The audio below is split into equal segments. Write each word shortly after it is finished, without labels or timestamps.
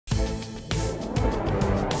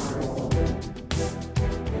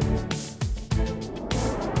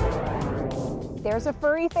there's a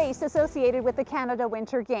furry face associated with the Canada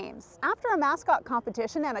Winter Games. After a mascot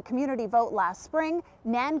competition and a community vote last spring,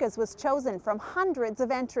 Nanguz was chosen from hundreds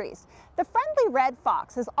of entries. The friendly red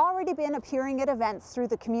fox has already been appearing at events through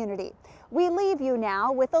the community. We leave you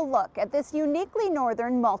now with a look at this uniquely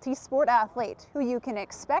northern multi-sport athlete, who you can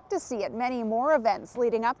expect to see at many more events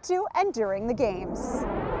leading up to and during the Games.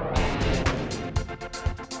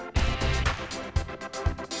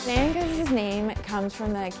 Nanguz's name comes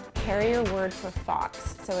from the carrier word for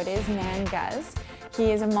fox, so it is Nanguz.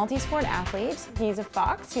 He is a multi-sport athlete. He's a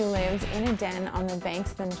fox who lives in a den on the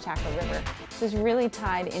banks of the Nechaka River. So he's really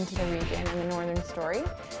tied into the region and the northern story.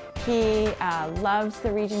 He loves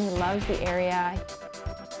the region, he loves the area.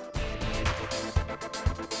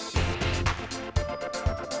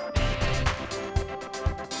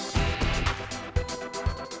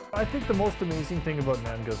 I think the most amazing thing about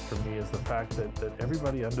Nanguz for me is the fact that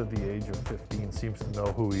everybody under the age of 15 seems to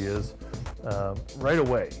know who he is right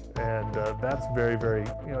away. And that's very, very,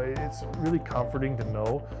 it's really comforting to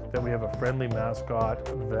know that we have a friendly mascot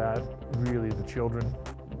that really the children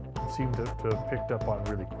seem to have picked up on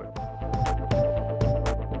really quick.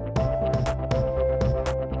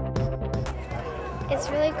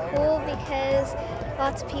 It's really cool because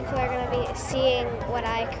lots of people are going to be seeing what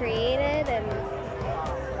I created and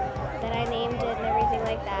that I named it and everything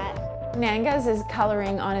like that. Nanguz's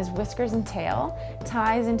coloring on his whiskers and tail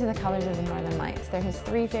ties into the colors of the Northern Lights. They're his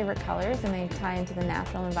three favorite colors, and they tie into the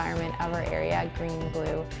natural environment of our area: green,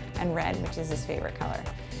 blue, and red, which is his favorite color.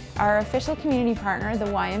 Our official community partner, the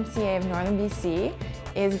YMCA of Northern BC,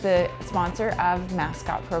 is the sponsor of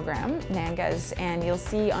mascot program, Nanguz, and you'll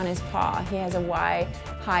see on his paw he has a Y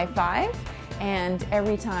high five. And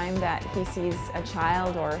every time that he sees a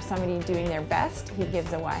child or somebody doing their best, he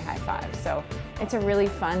gives a Y high five. So it's a really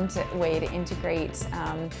fun way to integrate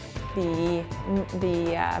the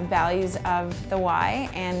values of the Y,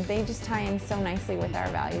 and they just tie in so nicely with our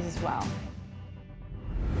values as well.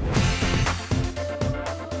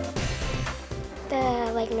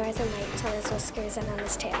 The Northern Lights on his whiskers and on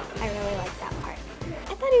his tail. I really like that part.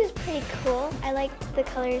 I thought he was pretty cool. I liked the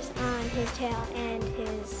colors on his tail and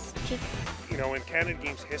his cheeks. In Canada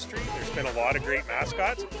Games history, there's been a lot of great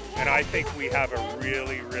mascots, and I think we have a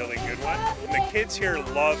really, really good one. And the kids here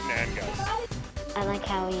love Nanguz. I like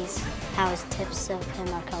how his tips of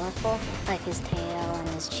him are colorful, like his tail and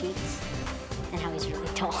his cheeks, and how he's really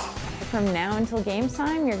tall. From now until Games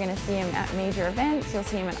time, you're going to see him at major events. You'll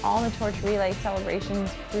see him at all the torch relay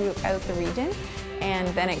celebrations throughout the region, and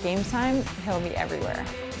then at Games time, he'll be everywhere.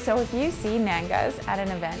 So if you see Nanguz at an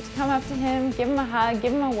event, come up to him, give him a hug,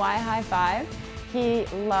 give him a Y high five. He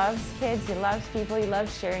loves kids, he loves people, he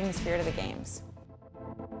loves sharing the spirit of the Games.